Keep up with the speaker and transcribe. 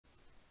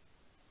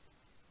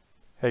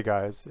Hey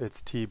guys,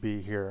 it's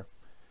TB here.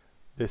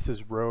 This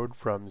is Road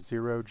from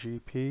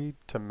 0GP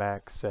to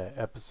Max at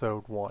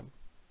Episode 1.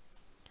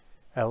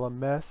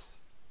 LMS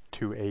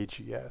to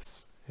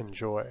AGS.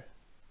 Enjoy.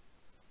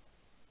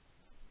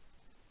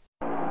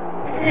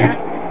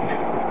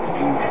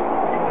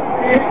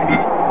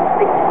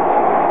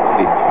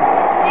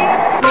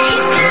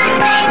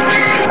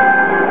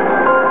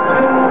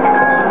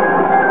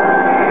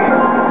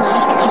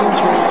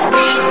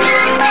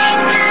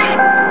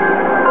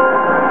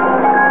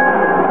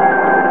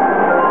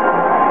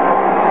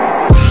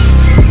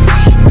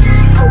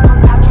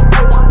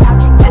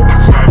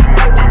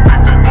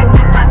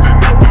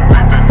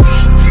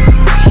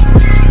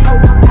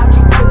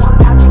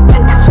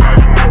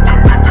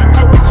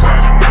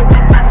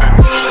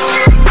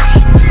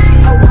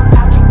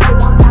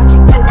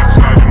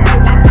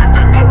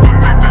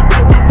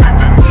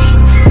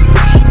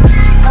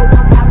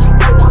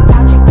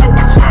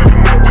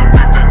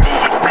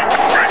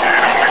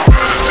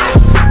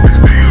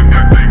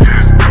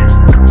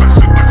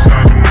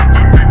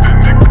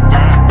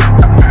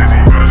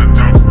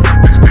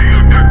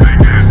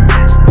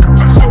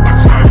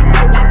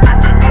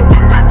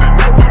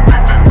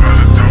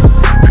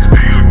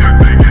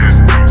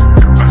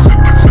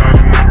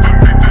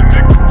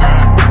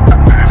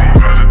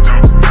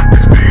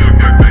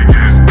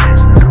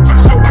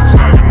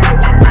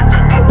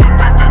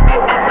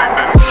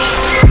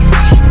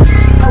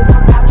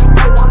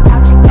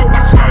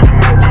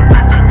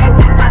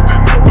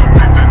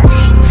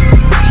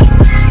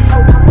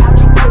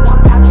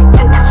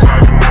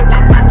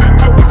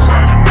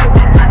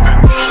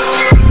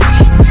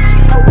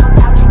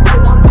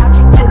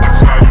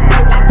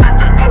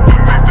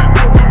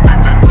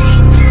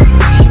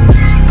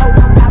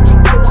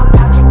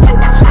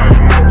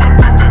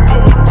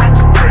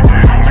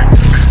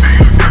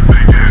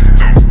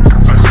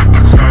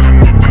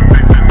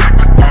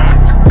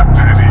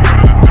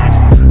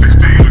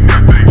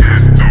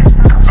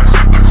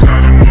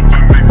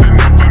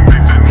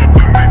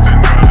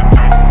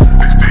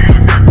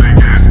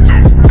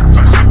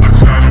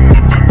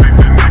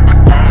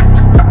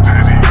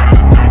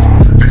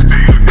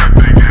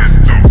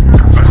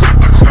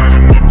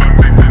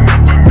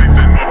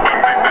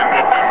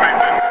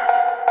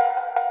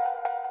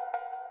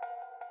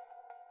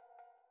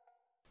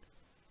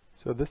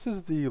 So this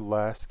is the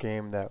last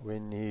game that we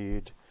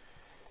need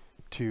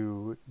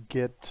to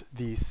get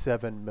the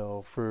 7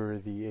 mil for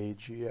the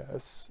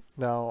AGS.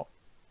 Now,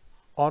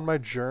 on my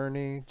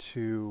journey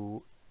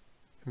to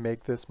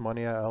make this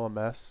money at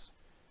LMS,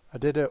 I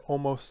did it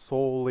almost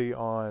solely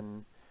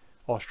on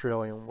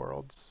Australian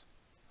worlds,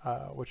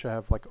 which I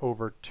have like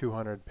over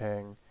 200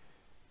 ping.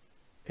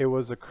 It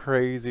was a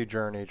crazy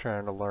journey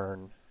trying to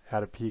learn how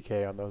to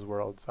PK on those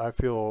worlds. I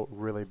feel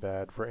really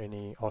bad for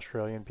any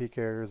Australian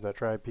PKers that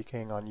try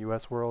PKing on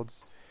US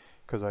worlds,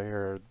 because I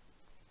hear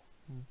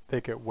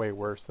they get way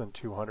worse than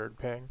 200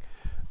 ping.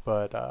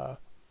 But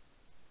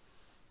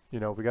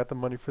you know, we got the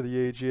money for the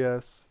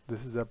AGS.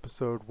 This is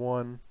episode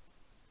 1.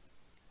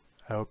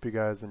 I hope you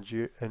guys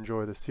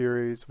enjoy the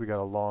series. We got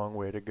a long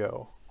way to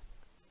go.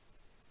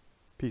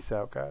 Peace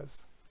out,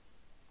 guys.